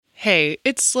Hey,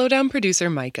 it's Slowdown producer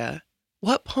Micah.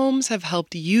 What poems have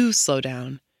helped you slow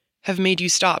down, have made you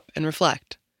stop and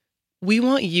reflect? We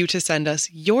want you to send us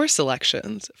your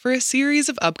selections for a series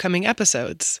of upcoming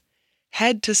episodes.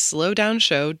 Head to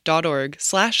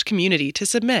slowdownshow.org/community to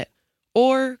submit,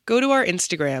 or go to our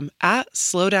Instagram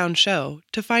 @slowdownshow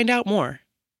to find out more.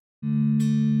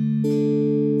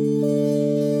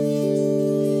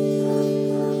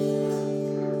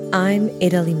 I'm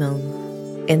Ada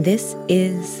Limon, and this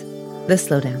is The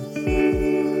Slowdown.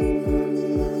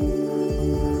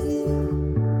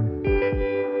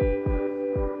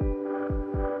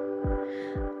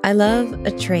 I love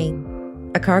a train,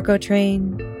 a cargo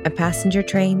train, a passenger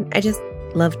train. I just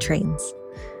love trains.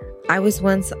 I was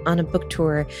once on a book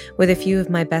tour with a few of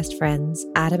my best friends,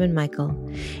 Adam and Michael,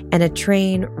 and a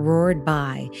train roared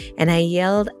by, and I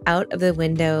yelled out of the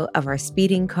window of our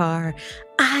speeding car,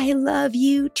 "I love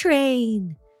you,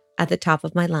 train," at the top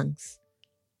of my lungs.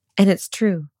 And it's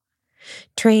true.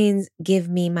 Trains give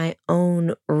me my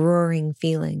own roaring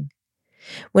feeling.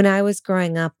 When I was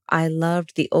growing up, I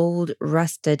loved the old,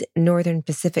 rusted Northern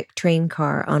Pacific train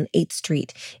car on 8th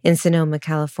Street in Sonoma,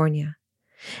 California.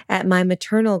 At my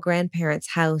maternal grandparents'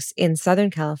 house in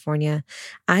Southern California,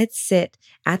 I'd sit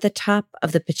at the top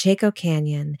of the Pacheco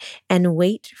Canyon and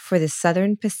wait for the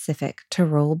Southern Pacific to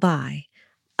roll by.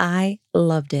 I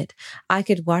loved it. I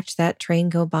could watch that train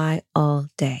go by all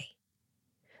day.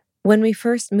 When we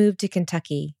first moved to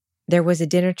Kentucky, there was a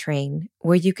dinner train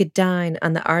where you could dine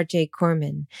on the R.J.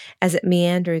 Corman as it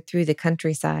meandered through the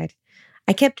countryside.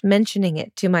 I kept mentioning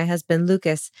it to my husband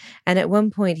Lucas, and at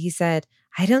one point he said,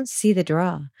 "I don't see the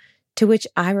draw," to which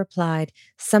I replied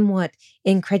somewhat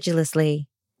incredulously,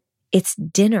 "It's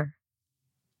dinner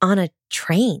on a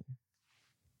train."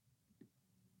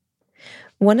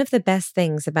 One of the best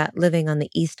things about living on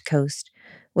the East Coast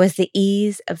was the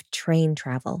ease of train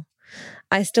travel.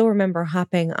 I still remember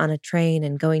hopping on a train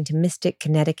and going to Mystic,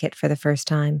 Connecticut for the first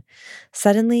time.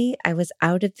 Suddenly, I was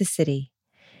out of the city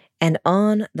and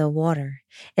on the water,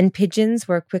 and pigeons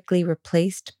were quickly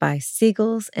replaced by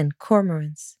seagulls and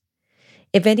cormorants.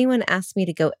 If anyone asked me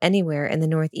to go anywhere in the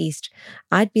Northeast,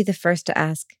 I'd be the first to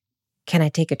ask, "Can I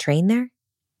take a train there?"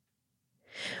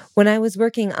 When I was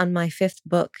working on my 5th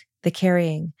book, The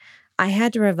Carrying, I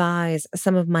had to revise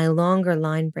some of my longer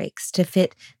line breaks to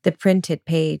fit the printed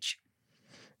page.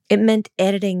 It meant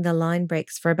editing the line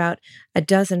breaks for about a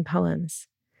dozen poems.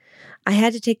 I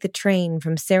had to take the train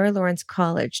from Sarah Lawrence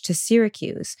College to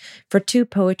Syracuse for 2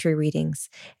 poetry readings,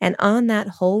 and on that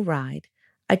whole ride,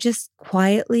 I just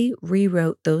quietly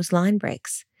rewrote those line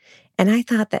breaks. And I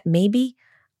thought that maybe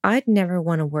I'd never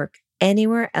want to work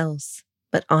anywhere else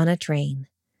but on a train.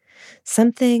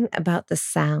 Something about the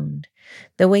sound,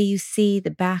 the way you see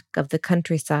the back of the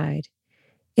countryside.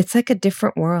 It's like a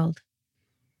different world.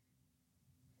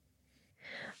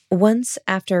 Once,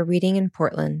 after a reading in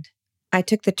Portland, I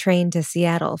took the train to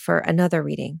Seattle for another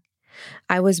reading.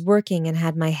 I was working and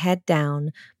had my head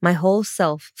down, my whole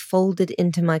self folded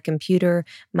into my computer,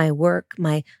 my work,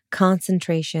 my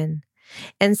concentration,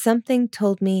 and something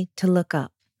told me to look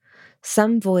up.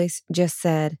 Some voice just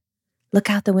said, "Look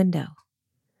out the window."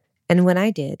 And when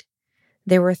I did,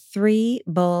 there were 3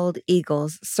 bald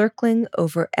eagles circling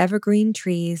over evergreen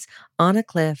trees on a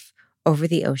cliff over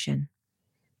the ocean.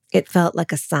 It felt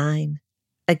like a sign,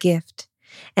 a gift,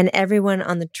 and everyone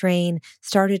on the train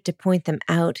started to point them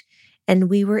out, and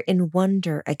we were in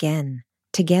wonder again,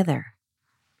 together.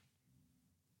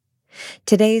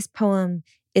 Today's poem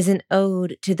is an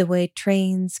ode to the way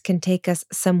trains can take us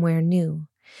somewhere new,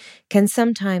 can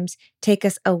sometimes take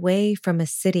us away from a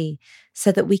city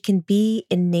so that we can be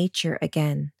in nature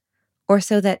again, or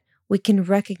so that we can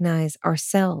recognize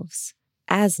ourselves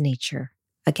as nature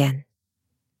again.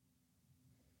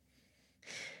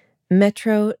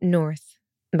 Metro North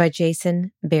by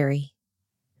Jason Barry.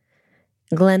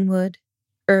 Glenwood,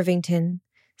 Irvington,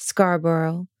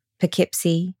 Scarborough,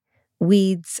 Poughkeepsie,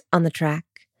 weeds on the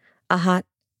track, a hot,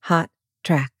 hot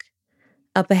track.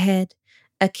 Up ahead,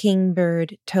 a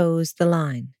kingbird toes the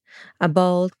line. A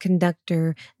bald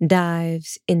conductor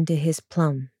dives into his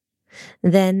plum.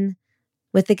 Then,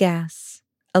 with the gas,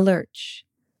 a lurch,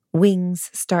 wings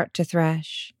start to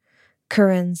thrash,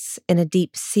 currents in a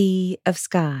deep sea of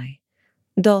sky.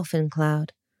 Dolphin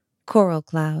cloud, coral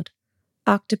cloud,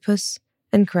 octopus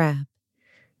and crab.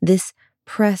 This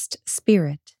pressed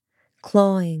spirit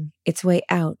clawing its way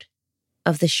out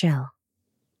of the shell.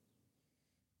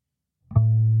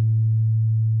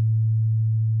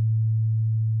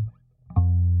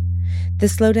 The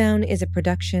Slowdown is a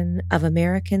production of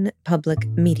American Public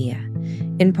Media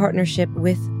in partnership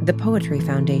with the Poetry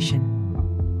Foundation.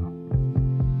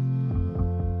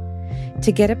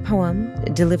 To get a poem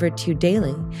delivered to you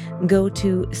daily, go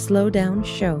to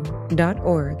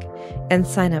slowdownshow.org and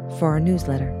sign up for our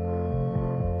newsletter.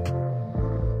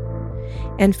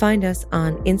 And find us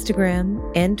on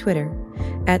Instagram and Twitter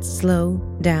at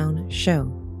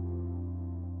slowdownshow.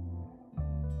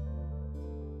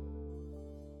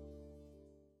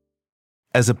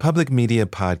 As a public media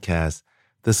podcast,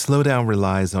 The Slowdown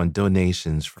relies on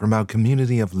donations from our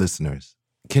community of listeners.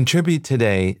 Contribute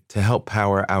today to help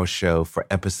power our show for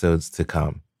episodes to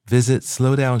come. Visit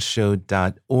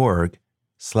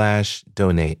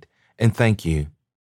slowdownshow.org/donate. And thank you